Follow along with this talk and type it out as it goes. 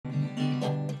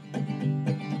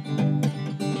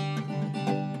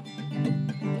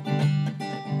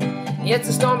It's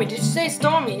a stormy, did you say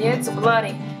stormy? It's a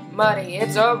bloody, muddy,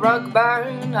 it's a rug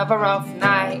burn of a rough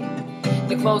night.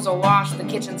 The clothes are washed, the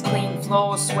kitchen's clean,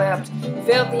 floors swept,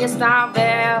 filthiest I've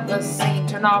ever seen.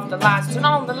 Turn off the lights, turn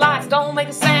on the lights, don't make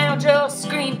a sound, just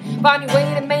scream. Find your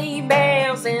way to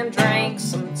Maybell's and drink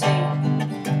some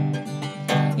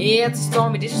tea. It's a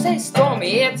stormy, did you say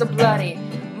stormy? It's a bloody,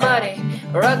 muddy,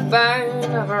 rug burn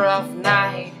of a rough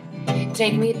night.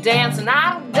 Take me dancing,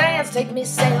 I don't dance. Take me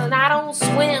sailing, I don't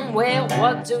swim. Well,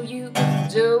 what do you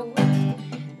do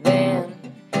then?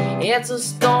 It's a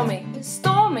stormy,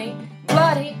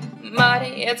 bloody,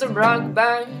 muddy. It's a rug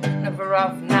burn of a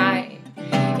rough night.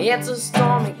 It's a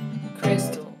stormy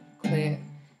crystal